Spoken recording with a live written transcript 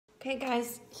Okay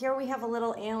guys, here we have a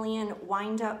little alien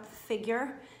wind-up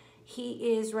figure.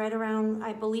 He is right around,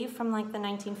 I believe, from like the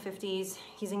 1950s.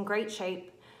 He's in great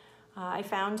shape. I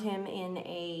found him in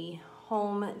a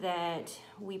home that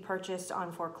we purchased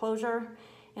on foreclosure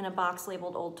in a box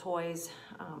labeled old toys.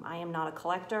 I am not a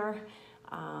collector,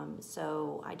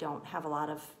 so I don't have a lot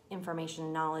of information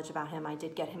and knowledge about him. I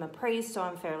did get him appraised, so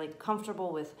I'm fairly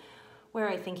comfortable with where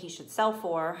I think he should sell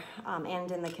for, and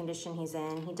in the condition he's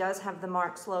in. He does have the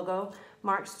Marx logo,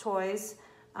 Marx Toys.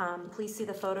 Please see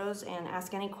the photos and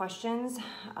ask any questions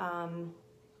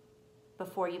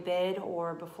before you bid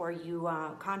or before you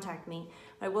contact me.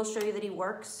 I will show you that he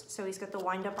works. So he's got the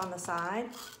wind up on the side,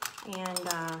 and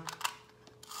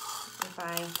if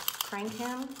I crank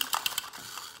him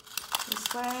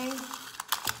this way,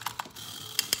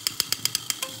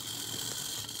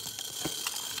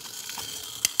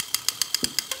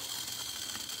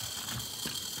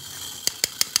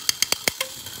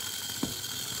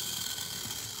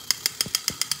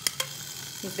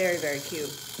 he's very, very cute.